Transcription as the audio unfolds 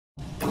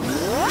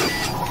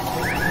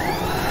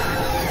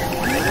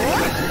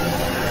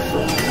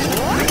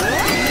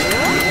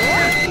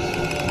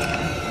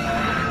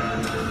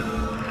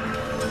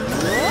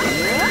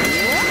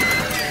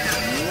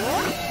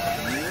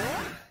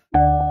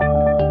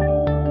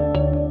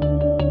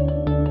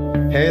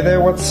Hey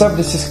there, what's up?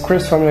 This is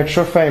Chris from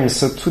ElectroFame.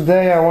 So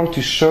today I want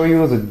to show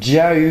you the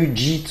Jiayu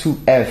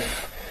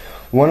G2F,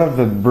 one of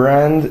the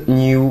brand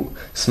new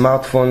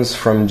smartphones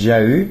from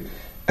Jiayu,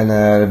 and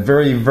a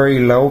very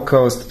low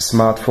cost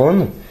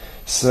smartphone.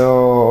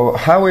 So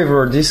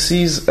however, this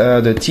is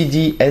the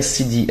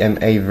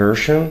TD-SCDMA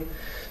version.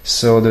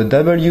 So the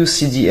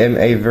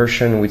WCDMA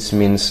version, which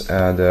means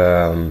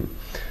the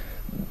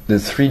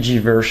 3G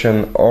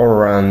version all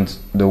around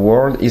the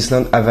world, is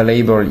not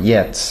available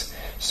yet.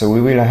 So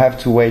we will have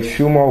to wait a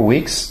few more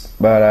weeks,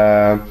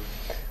 but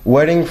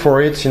waiting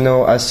for it, you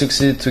know, I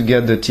succeeded to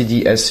get the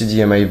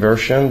TD-SCDMA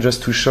version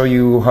just to show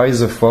you how is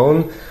the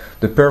phone,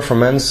 the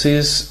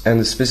performances and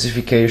the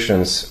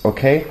specifications,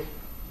 okay?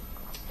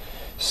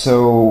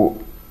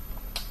 So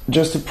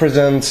just to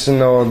present, you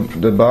know,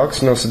 the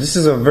box, you know, so this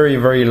is a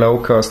very low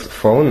cost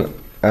phone.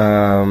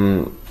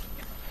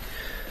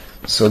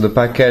 So the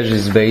package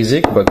is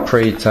basic but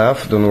pretty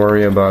tough, don't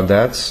worry about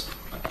that.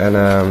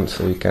 And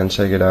so you can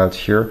check it out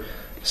here.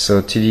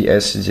 So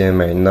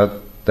TD-SCDMA, not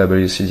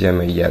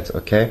WCDMA yet,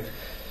 okay?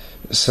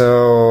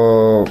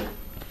 So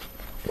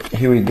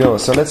here we go.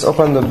 So let's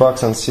open the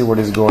box and see what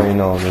is going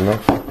on, you know?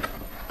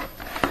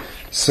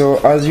 So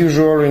as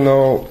usual, you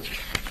know,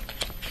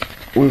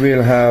 we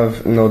will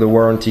have, you know, the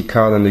warranty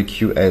card and the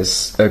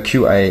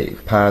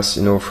QA pass,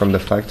 you know, from the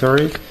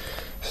factory.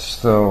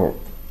 So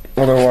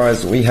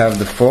otherwise we have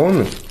the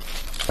phone.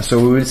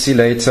 So we will see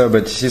later,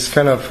 but this is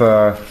kind of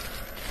a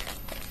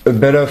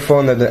better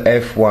phone than the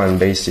F1,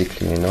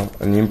 basically, you know,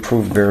 an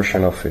improved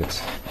version of it.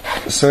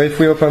 So if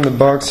we open the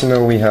box, you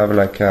know, we have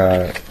like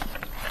a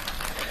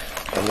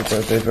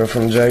little paper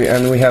from Jiayu,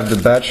 and we have the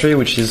battery,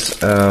 which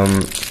is a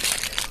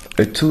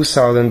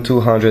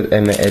 2200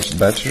 mAh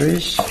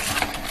battery.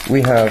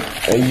 We have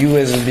a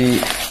USB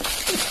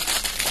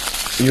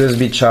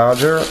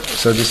charger.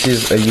 So this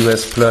is a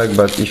US plug,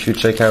 but if you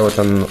check out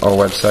on our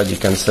website, you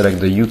can select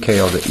the UK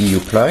or the EU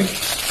plug.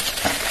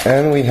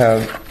 And we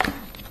have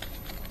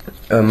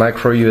a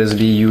micro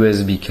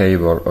USB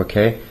cable,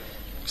 okay?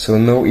 So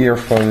no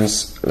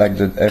earphones like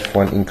the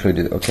F1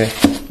 included, okay?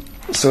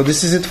 So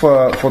this is it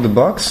for the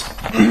box.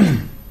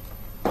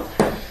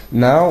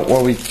 Now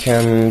what we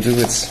can do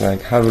is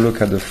like have a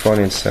look at the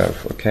phone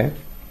itself, okay?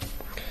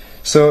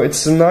 So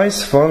it's a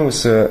nice phone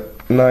with a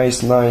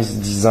nice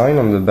design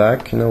on the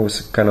back, you know,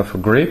 with kind of a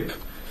grip.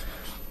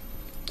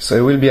 So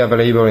it will be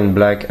available in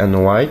black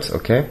and white,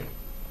 okay?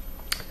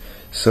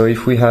 So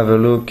if we have a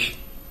look,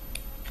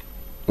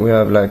 we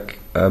have like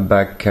a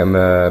back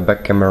camera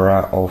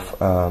of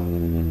 5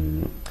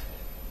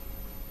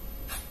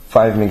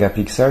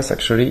 megapixels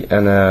actually,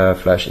 and a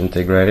flash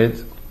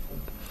integrated.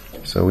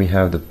 So we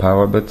have the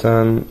power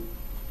button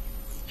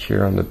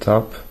here on the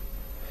top,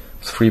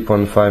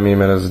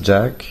 3.5mm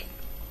jack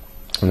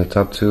on the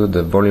top too,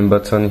 the volume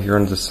button here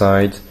on the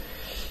side,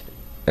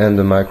 and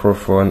the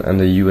microphone and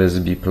the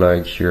USB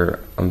plug here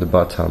on the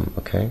bottom,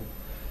 okay?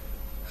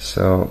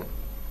 So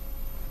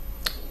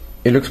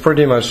it looks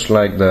pretty much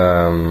like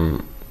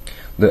the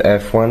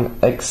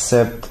F1,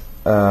 except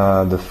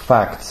the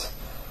fact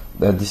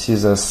that this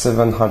is a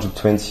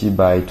 720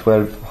 by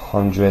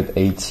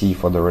 1280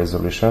 for the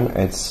resolution.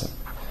 It's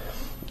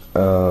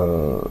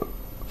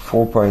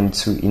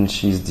 4.2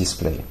 inches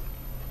display.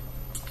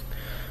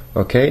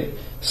 Okay,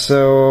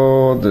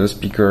 so the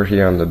speaker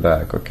here on the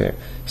back. Okay,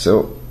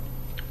 so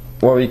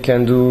what we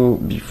can do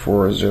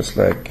before is just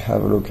like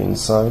have a look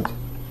inside,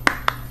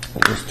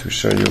 just to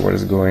show you what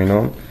is going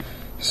on.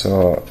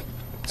 So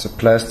it's a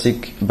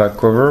plastic back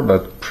cover,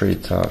 but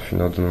pretty tough, you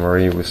know, don't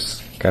worry,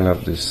 with kind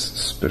of this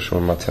special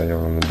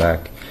material on the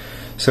back.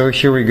 So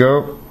here we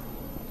go.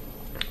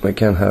 We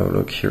can have a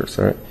look here,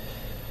 sorry.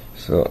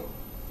 So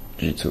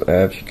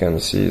G2F, you can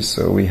see,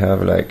 so we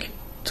have like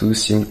 2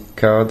 SIM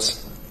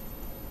cards,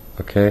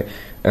 okay,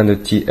 and a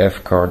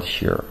TF card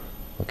here,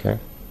 okay.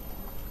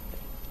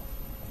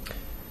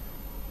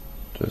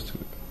 Just to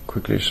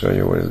quickly show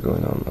you what is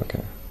going on,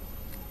 okay.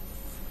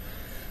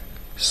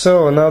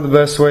 So now the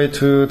best way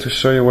to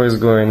show you what is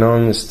going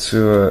on is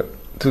to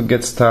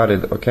get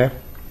started, okay?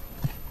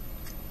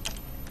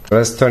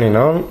 Let's turn it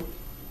on.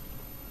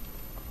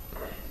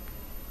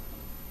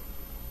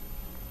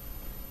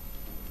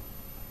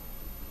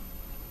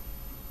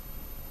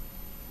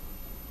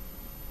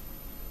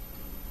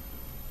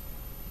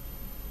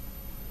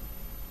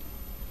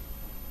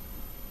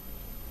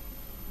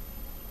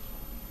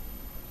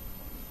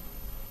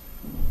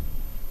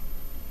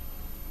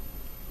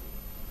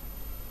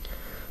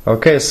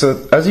 Okay, so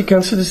as you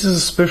can see, this is a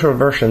special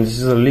version. This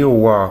is a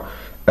Lewa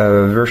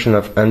O.S version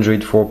of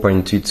Android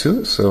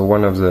 4.22, so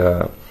one of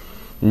the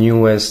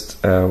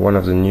newest, one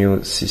of the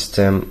new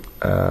system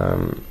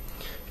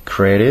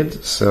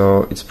created.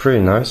 So it's pretty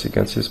nice. You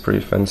can see it's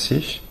pretty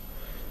fancy,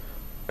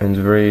 and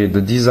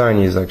the design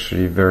is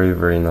actually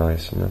very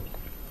nice, you know.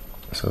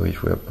 So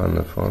if we open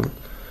the phone,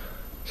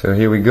 so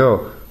here we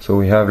go. So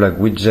we have like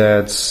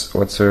widgets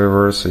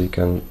whatsoever, so you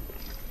can,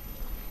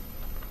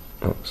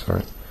 oh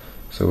sorry.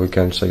 So we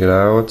can check it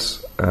out.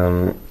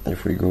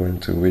 If we go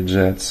into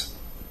widgets,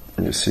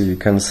 you see you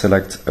can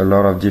select a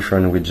lot of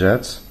different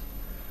widgets.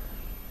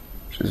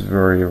 which is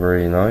very,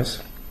 very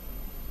nice.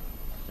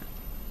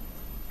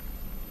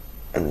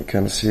 And you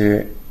can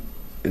see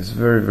it's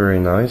very, very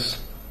nice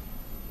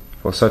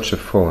for such a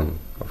phone,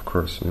 of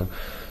course, you know.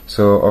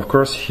 So of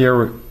course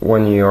here,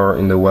 when you are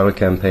in the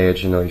welcome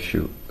page, you know, if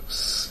you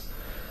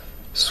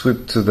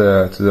sweep to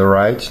the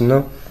right, you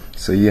know,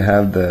 so you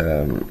have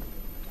the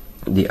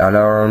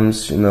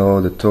alarms, you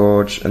know, the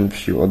torch, and a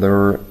few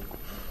other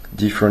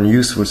different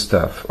useful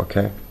stuff.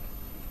 Okay.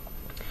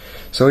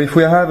 So if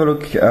we have a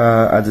look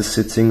at the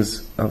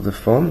settings of the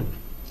phone,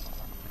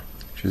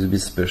 which is a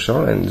bit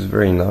special and it's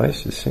very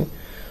nice, you see.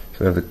 So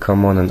we have the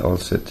command and all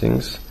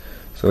settings.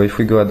 So if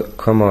we go at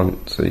command,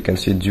 so you can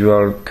see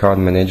dual card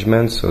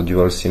management, so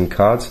dual SIM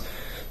cards.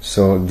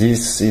 So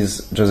this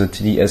is just a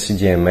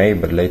TD-SCDMA,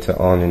 but later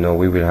on, you know,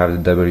 we will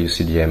have the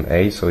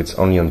WCDMA, so it's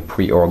only on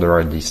pre-order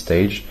at this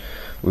stage.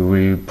 We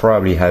will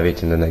probably have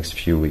it in the next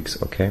few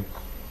weeks, okay?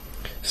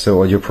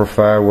 So audio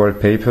profile,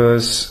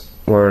 wallpapers,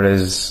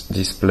 wireless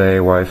display,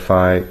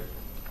 Wi-Fi,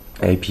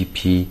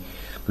 APP,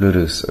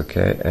 Bluetooth,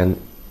 okay?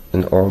 And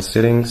in all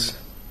settings,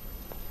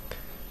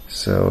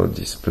 so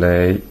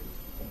display,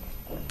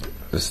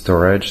 the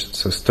storage.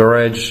 So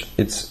storage,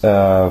 it's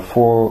 4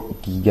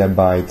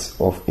 gigabytes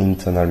of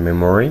internal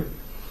memory.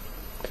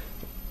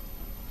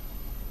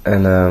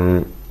 And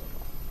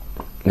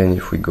then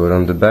if we go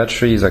down, the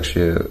battery is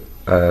actually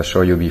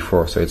show you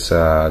before, so it's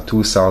a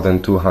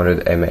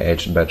 2200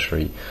 mAh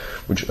battery,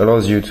 which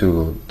allows you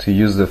to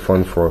use the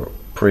phone for a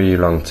pretty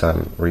long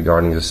time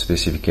regarding the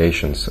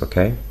specifications,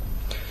 okay?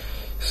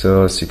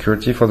 So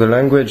security for the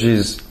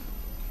languages,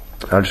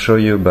 I'll show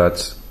you,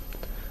 but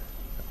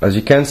as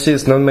you can see,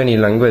 it's not many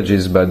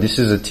languages, but this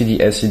is a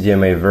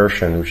TD-SCDMA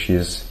version, which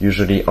is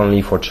usually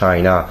only for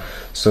China.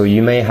 So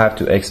you may have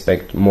to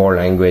expect more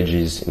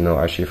languages, you know,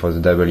 actually for the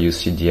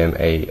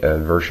WCDMA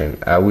version.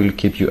 I will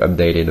keep you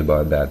updated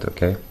about that,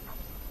 okay?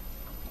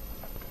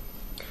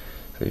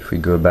 So if we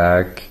go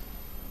back,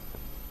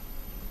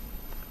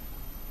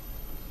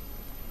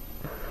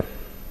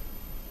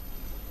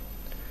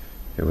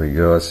 here we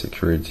go,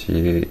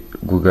 security,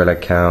 Google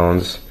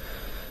accounts,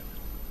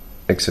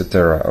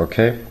 etc.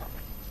 Okay?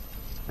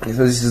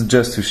 So this is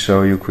just to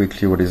show you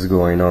quickly what is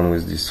going on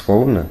with this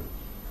phone.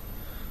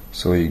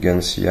 So you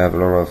can see I have a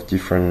lot of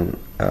different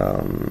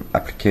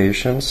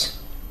applications.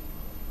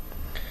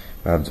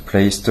 I have the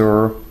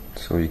Playstore,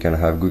 so you can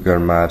have Google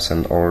Maps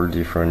and all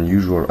different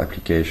usual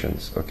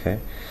applications. Okay.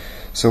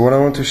 So what I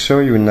want to show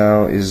you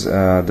now is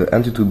the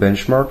AnTuTu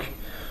benchmark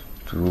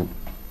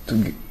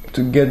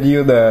to get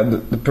you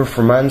the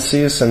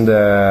performances and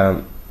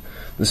the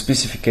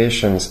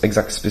specifications,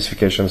 exact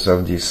specifications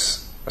of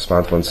this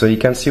smartphone. So you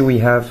can see we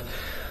have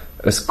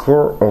a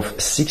score of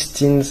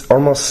 16,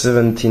 almost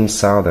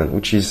 17,000,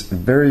 which is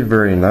very,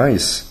 very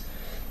nice.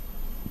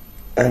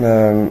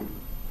 And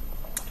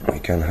we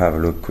can have a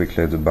look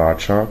quickly at the bar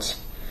charts.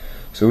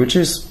 So which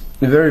is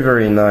very,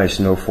 very nice,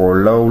 you know,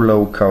 for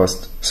low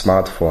cost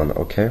smartphone.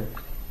 Okay.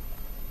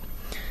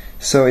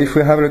 So if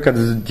we have a look at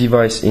the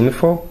device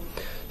info,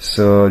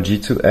 so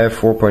G2F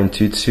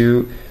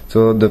 4.22.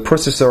 So the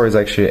processor is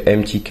actually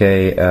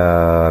MTK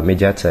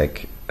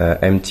MediaTek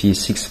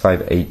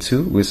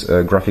MT6582 with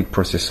a graphic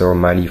processor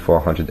Mali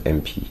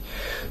 400MP.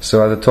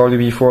 So as I told you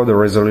before, the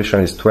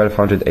resolution is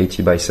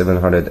 1280 by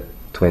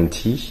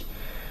 720.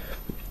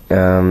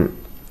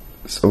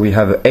 So we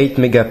have 8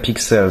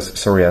 megapixels,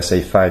 sorry I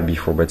say 5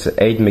 before, but it's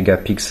 8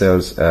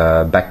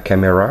 megapixels back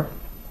camera.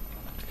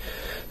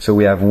 So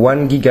we have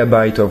 1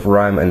 gigabyte of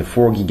RAM and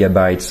 4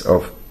 gigabytes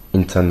of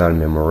internal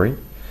memory.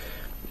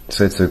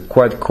 So it's a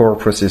quad-core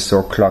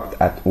processor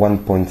clocked at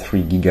 1.3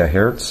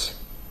 gigahertz.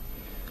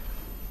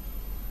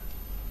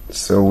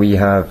 So we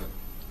have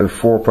a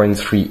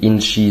 4.3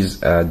 inches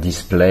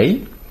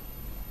display.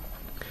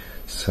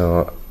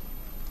 So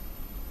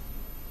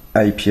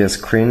IPS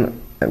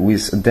screen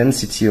with a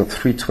density of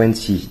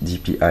 320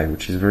 dpi,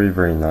 which is very,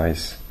 very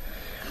nice.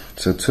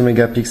 So 2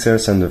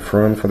 megapixels on the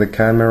front for the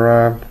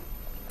camera,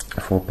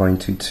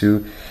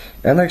 4.22.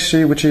 And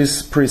actually, which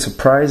is pretty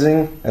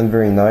surprising and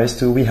very nice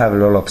too, we have a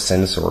lot of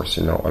sensors,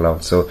 you know,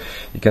 allowed. So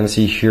you can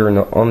see here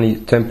not only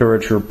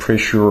temperature,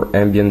 pressure,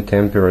 ambient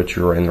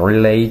temperature, and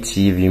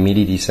relative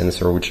humidity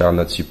sensor, which are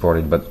not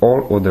supported, but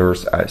all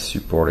others are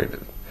supported.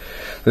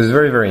 So it's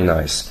very, very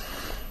nice.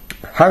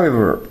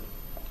 However,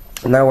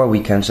 now what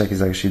we can check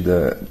is actually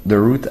the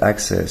root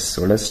access.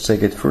 So let's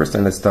check it first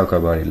and let's talk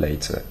about it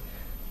later.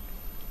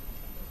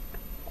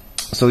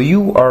 So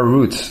you are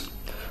root.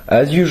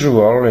 As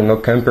usual, you know,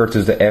 compared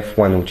to the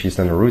F1, which is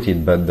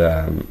unrooted, but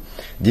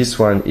this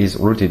one is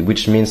rooted,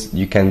 which means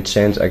you can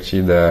change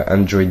actually the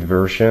Android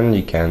version.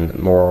 You can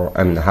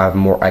have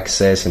more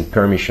access and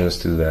permissions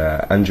to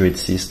the Android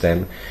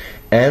system,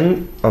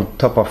 and on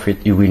top of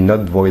it, you will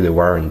not void the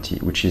warranty,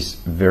 which is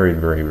very,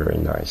 very, very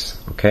nice.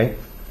 Okay.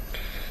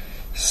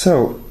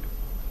 So,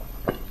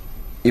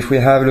 if we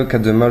have a look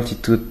at the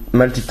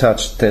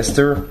multi-touch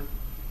tester,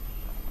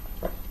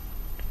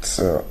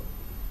 so.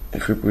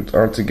 If we put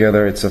all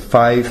together, it's a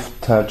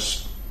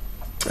 5-touch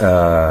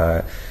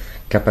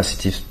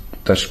capacitive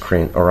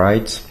touchscreen.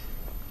 Alright,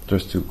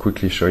 just to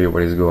quickly show you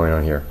what is going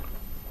on here.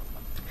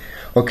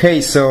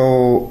 Okay,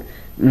 so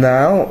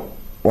now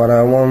what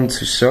I want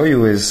to show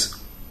you is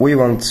we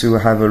want to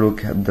have a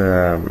look at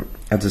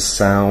the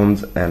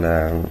sound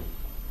and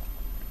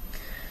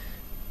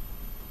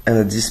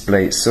the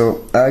display.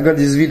 So I got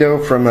this video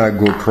from a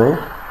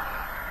GoPro,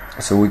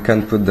 so we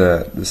can put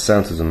the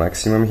sound to the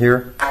maximum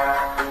here.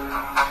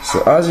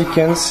 So as you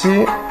can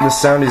see, the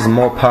sound is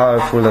more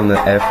powerful than the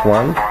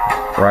F1.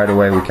 Right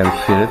away we can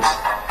feel it,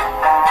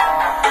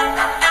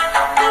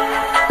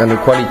 and the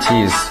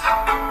quality is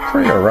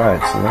pretty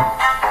alright, you know.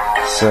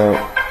 So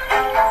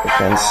you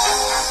can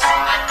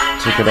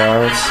check it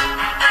out.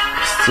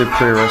 Still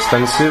pretty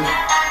responsive.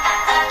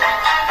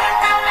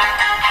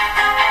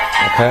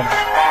 Okay.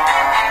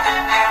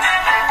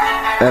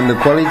 And the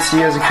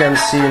quality, as you can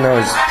see, you know,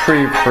 is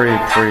pretty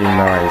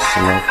nice,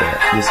 you know, for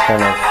this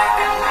kind of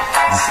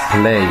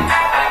display.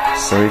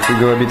 So if we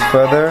go a bit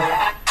further,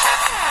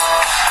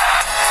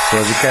 so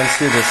as you can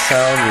see, the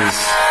sound is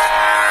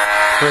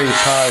pretty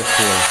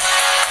powerful.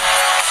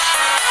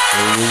 So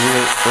you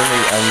will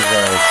really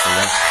enjoy it, you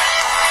know.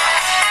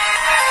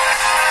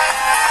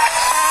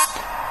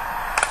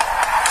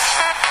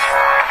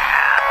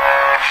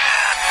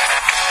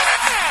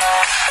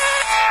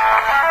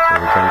 So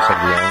we can check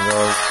the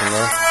angles, you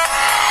know.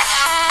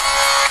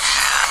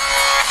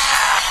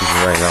 It's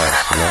very nice,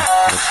 you know.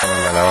 This one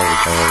allows we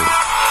can really.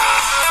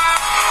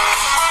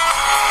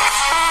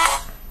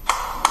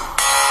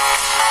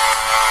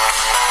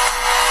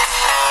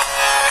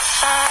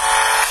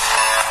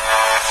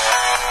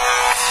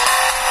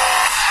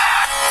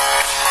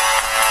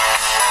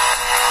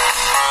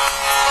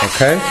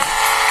 Okay,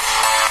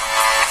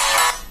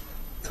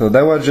 so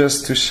that was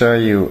just to show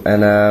you,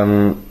 and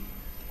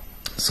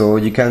so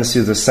you can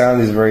see the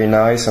sound is very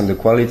nice and the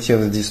quality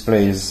of the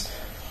display is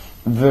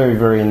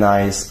very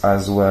nice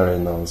as well, you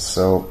know.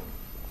 So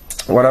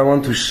what I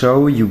want to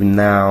show you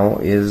now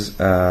is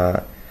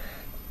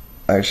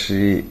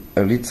actually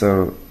a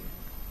little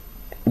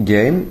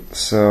game.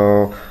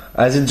 So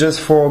as it's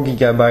just 4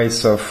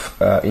 gigabytes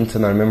of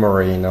internal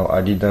memory, you know,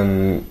 I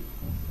didn't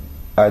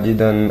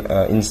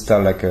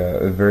install like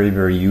a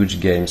very huge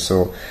game.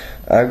 So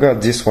I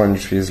got this one,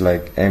 which is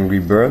like Angry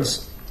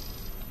Birds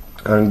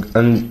and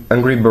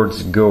Angry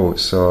Birds Go.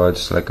 So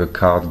it's like a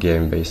card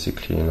game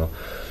basically, you know,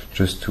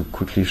 just to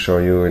quickly show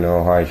you, you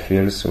know, how it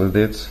feels with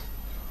it.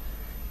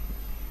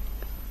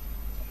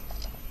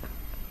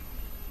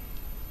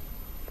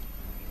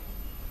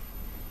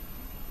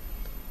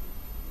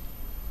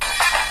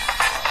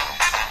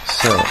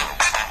 So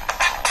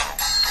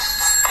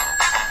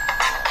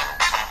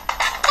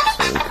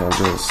we can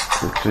just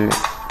quickly.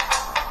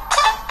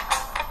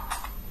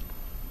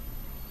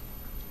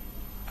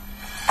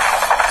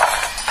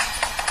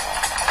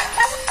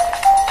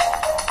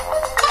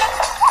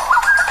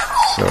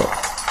 So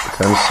you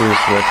can see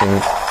it's working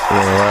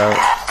really well,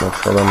 no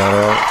problem at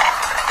all.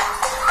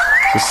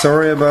 So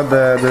sorry about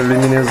the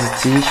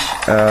luminosity,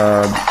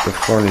 the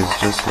phone is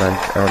just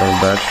like out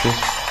of battery.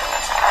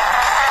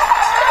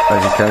 As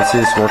you can see,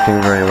 it's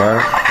working very well,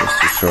 just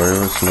to show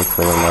you, it's no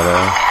problem at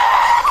all.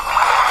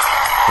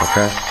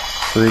 Okay,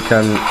 so you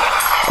can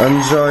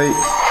enjoy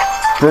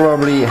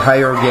probably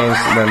higher games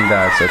than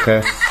that,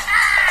 okay?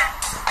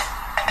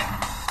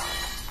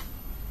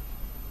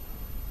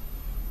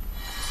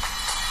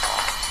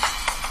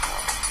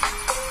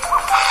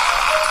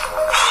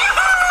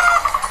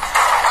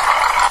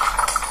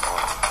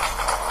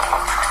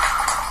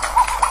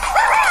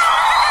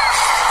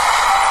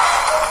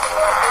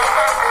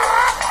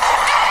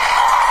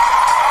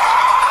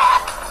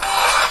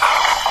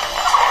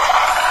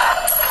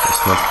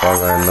 No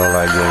problem, no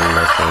lagging,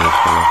 nothing, you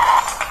know.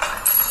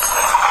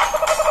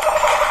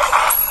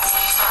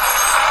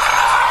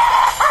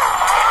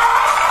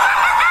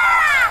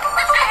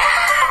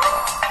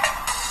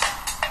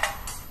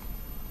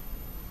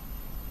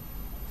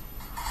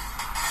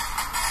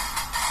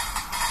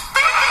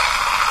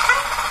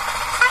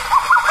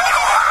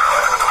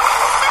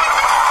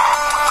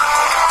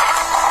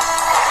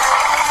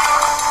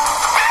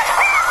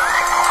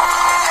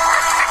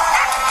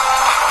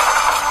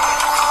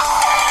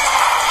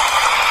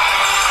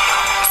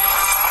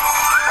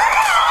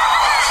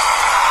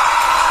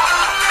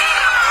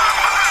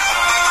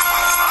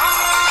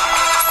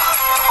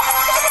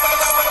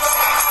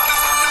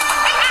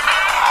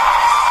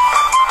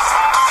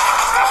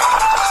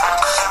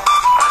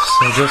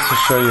 Just to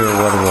show you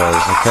what it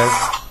was, okay?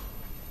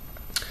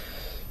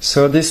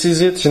 So this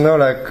is it, you know,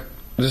 like,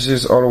 this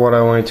is all what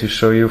I wanted to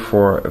show you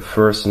for a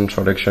first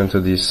introduction to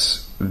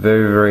this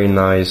very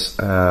nice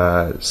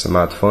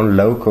smartphone,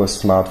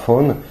 low-cost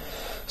smartphone.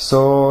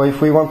 So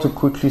if we want to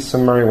quickly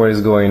summarize what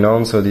is going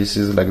on, so this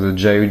is like the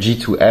Jiayu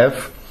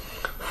G2F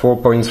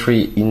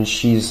 4.3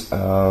 inches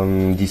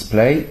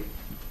display.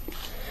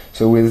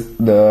 So with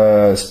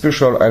the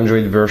special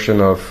Android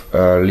version of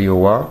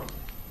Lewa O.S,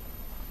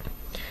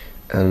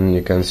 and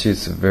you can see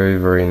it's a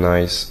very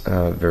nice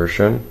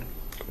version.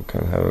 We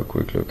can have a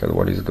quick look at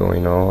what is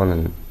going on.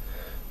 And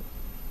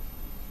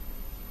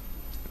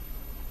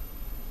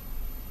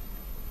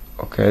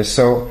Okay,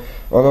 so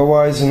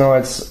otherwise, you know,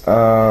 it's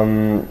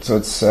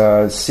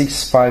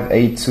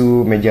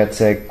 6582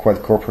 MediaTek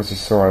quad-core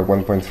processor at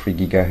 1.3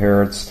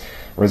 gigahertz,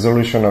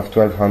 resolution of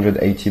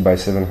 1280 by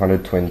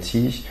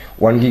 720,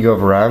 1 gig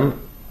of RAM,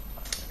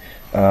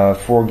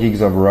 4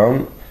 gigs of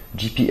ROM,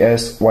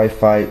 GPS,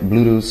 Wi-Fi,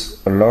 Bluetooth,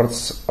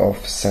 lots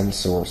of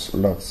sensors,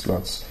 lots,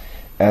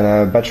 and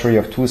a battery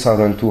of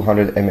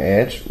 2200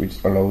 mAh,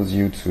 which allows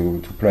you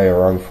to play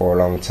around for a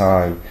long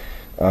time.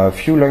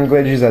 Few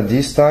languages at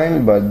this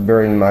time, but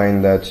bear in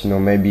mind that, you know,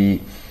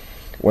 maybe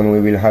when we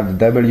will have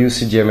the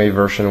WCDMA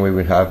version, we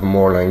will have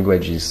more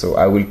languages, so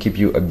I will keep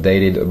you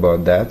updated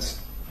about that.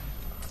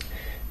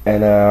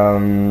 And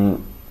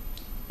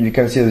you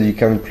can see that you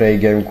can play a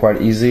game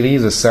quite easily.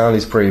 The sound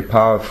is pretty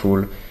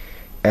powerful,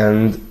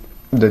 and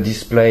the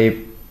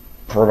display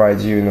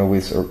provides you, you know,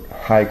 with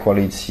high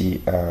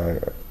quality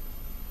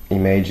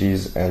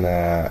images and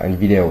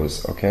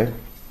videos. Okay.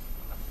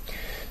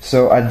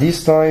 So at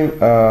this time,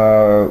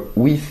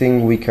 we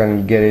think we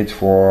can get it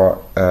for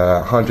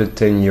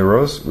 110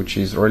 euros, which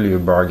is really a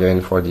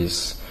bargain for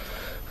this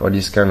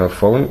kind of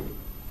phone.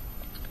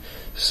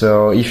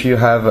 So if you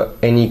have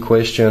any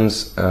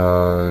questions,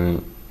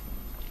 feel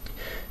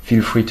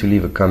free to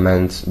leave a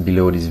comment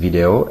below this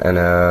video, and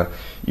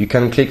you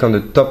can click on the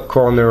top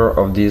corner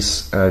of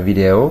this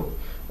video,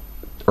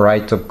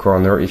 right top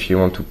corner, if you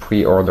want to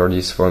pre-order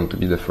this phone to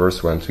be the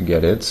first one to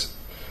get it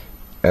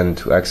and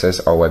to access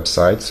our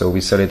website. So we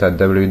sell it at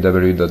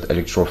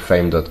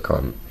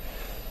www.electrofame.com.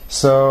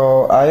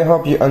 So I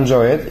hope you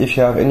enjoy it. If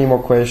you have any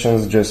more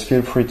questions, just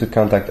feel free to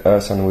contact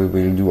us and we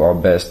will do our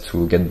best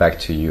to get back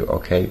to you,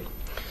 okay?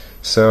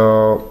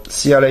 So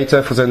see you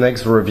later for the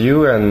next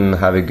review and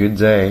have a good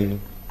day.